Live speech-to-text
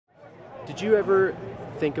Did you ever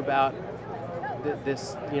think about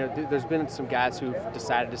this? There's been some guys who've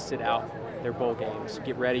decided to sit out their bowl games,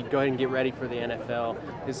 go ahead and get ready for the NFL.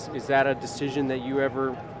 Is that a decision that you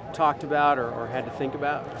ever talked about or had to think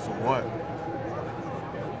about? For what?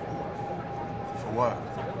 For what?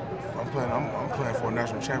 I'm playing for a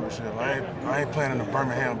national championship. I ain't playing in the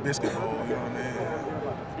Birmingham Biscuit Bowl, you know what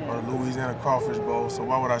I mean? Or the Louisiana Crawfish Bowl. So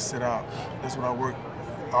why would I sit out? That's what I worked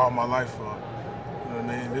all my life for. You know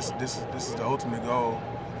what I mean? This is the ultimate goal.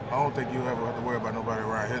 I don't think you'll ever have to worry about nobody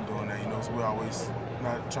around here doing that, you know, so we're always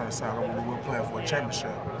not trying to sound like we're playing for a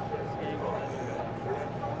championship.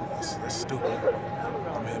 That's stupid.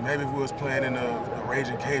 I mean, maybe if we was playing in the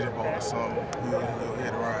Raging Cajun Bowl or something, we'll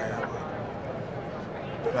hit around here,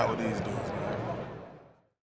 but not with these dudes.